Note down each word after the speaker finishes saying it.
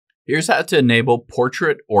Here's how to enable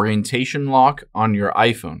portrait orientation lock on your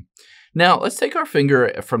iPhone. Now let's take our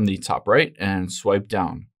finger from the top right and swipe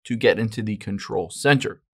down to get into the control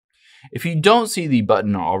center. If you don't see the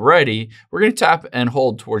button already, we're going to tap and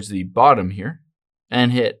hold towards the bottom here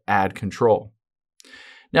and hit add control.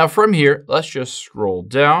 Now from here, let's just scroll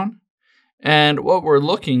down, and what we're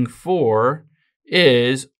looking for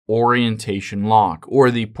is orientation lock,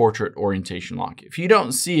 or the portrait orientation lock. If you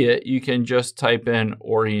don't see it, you can just type in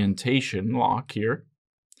orientation lock here.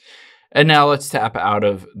 And now let's tap out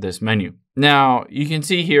of this menu. Now you can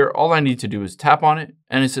see here, all I need to do is tap on it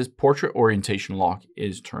and it says portrait orientation lock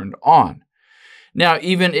is turned on. Now,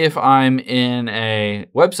 even if I'm in a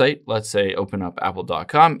website, let's say open up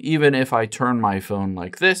apple.com, even if I turn my phone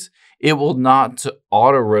like this, it will not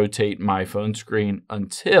auto rotate my phone screen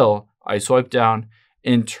until I swipe down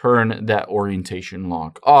and turn that orientation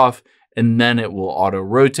lock off, and then it will auto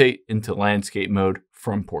rotate into landscape mode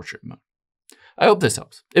from portrait mode. I hope this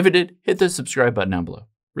helps. If it did, hit the subscribe button down below.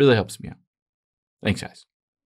 Really helps me out. Thanks, guys.